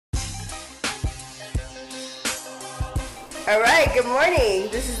Alright, good morning.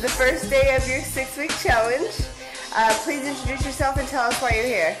 This is the first day of your 6-week challenge. Please introduce yourself and tell us why you're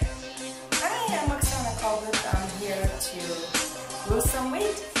here. Hi, I'm Oksana Koblik. I'm here to lose some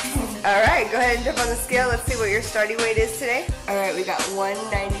weight. Alright, go ahead and jump on the scale. Let's see what your starting weight is today. Alright, we got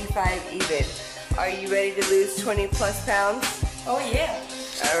 195 even. Are you ready to lose 20 plus pounds? Oh yeah.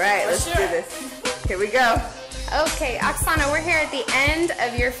 Alright, let's do this. Here we go. Okay, Oksana, we're here at the end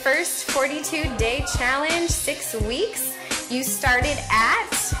of your first 42-day challenge, 6 weeks. You started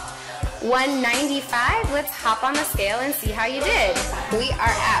at 195. Let's hop on the scale and see how you did. We are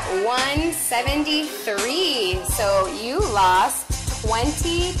at 173, so you lost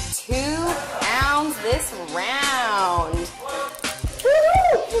 22 pounds this round.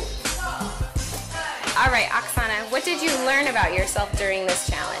 Woo-hoo! All right, Oksana, what did you learn about yourself during this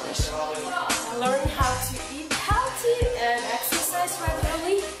challenge? I learned how to eat healthy and exercise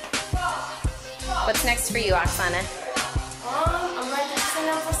regularly. What's next for you, Oksana? I'm ready to sign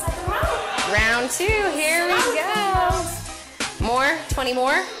up for second round. Round 2, here we go. More? 20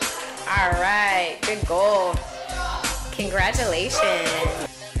 more? All right, good goal. Congratulations.